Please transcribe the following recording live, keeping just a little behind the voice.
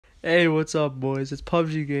Hey, what's up, boys? It's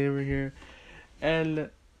PubGGamer here,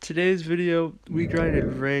 and today's video we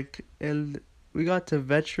grinded rank, and we got to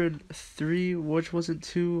Veteran 3, which wasn't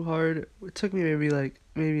too hard. It took me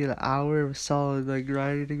maybe an hour of solid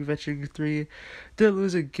grinding Veteran 3. Didn't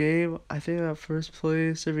lose a game. I think that first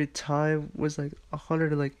place every time was like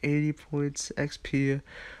 180 points XP,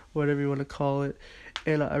 whatever you want to call it.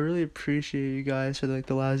 And I really appreciate you guys for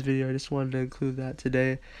the last video. I just wanted to include that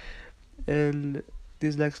today. And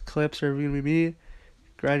these next clips are gonna be me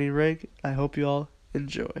grinding rank. I hope you all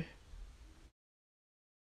enjoy.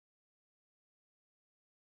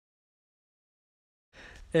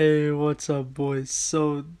 Hey, what's up, boys?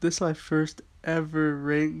 So this is my first ever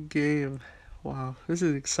ranked game. Wow, this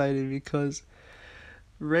is exciting because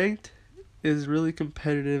ranked is really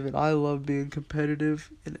competitive, and I love being competitive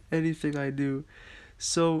in anything I do.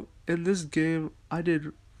 So in this game, I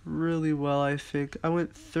did really well. I think I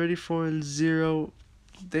went 34-0.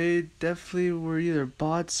 They definitely were either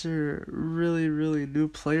bots or really new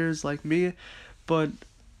players like me, but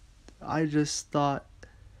I just thought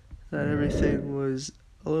that everything was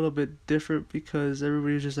a little bit different because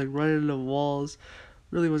everybody was just running into walls,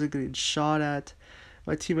 really wasn't getting shot at.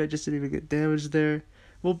 My teammate just didn't even get damaged there.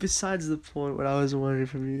 Well, besides the point, what I was wondering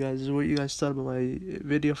from you guys is what you guys thought about my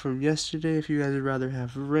video from yesterday. If you guys would rather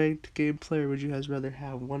have ranked gameplay or would you guys rather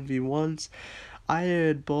have 1v1s? I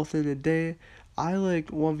had both in a day. I like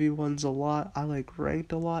 1v1s a lot. I like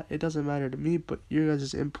ranked a lot. It doesn't matter to me, but your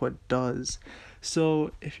guys' input does.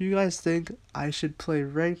 So if you guys think I should play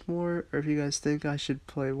ranked more, or if you guys think I should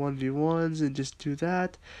play 1v1s and just do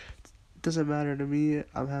that, it doesn't matter to me.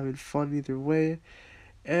 I'm having fun either way.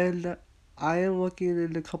 And I am looking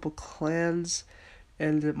into a couple clans,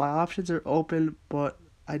 and my options are open, but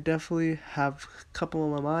I definitely have a couple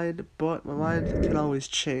on my mind, but my mind can always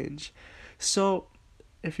change. So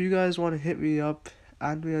if you guys want to hit me up,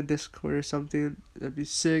 add me on Discord or something, that'd be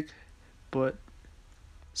sick. But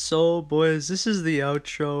so, boys, this is the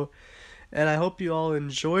outro, and I hope you all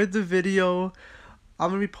enjoyed the video. I'm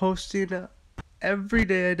gonna be posting every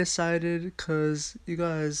day, I decided, because you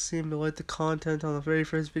guys seem to like the content on the very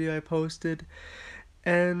first video I posted.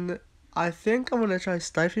 And I think I'm gonna try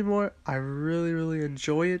sniping more. I really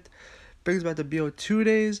enjoy it. Brings back the BO2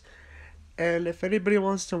 days. And if anybody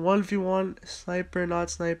wants to 1v1, sniper, not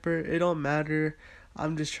sniper, it don't matter.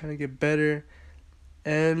 I'm just trying to get better.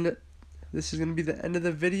 And this is gonna be the end of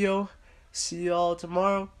the video. See y'all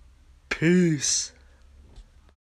tomorrow. Peace.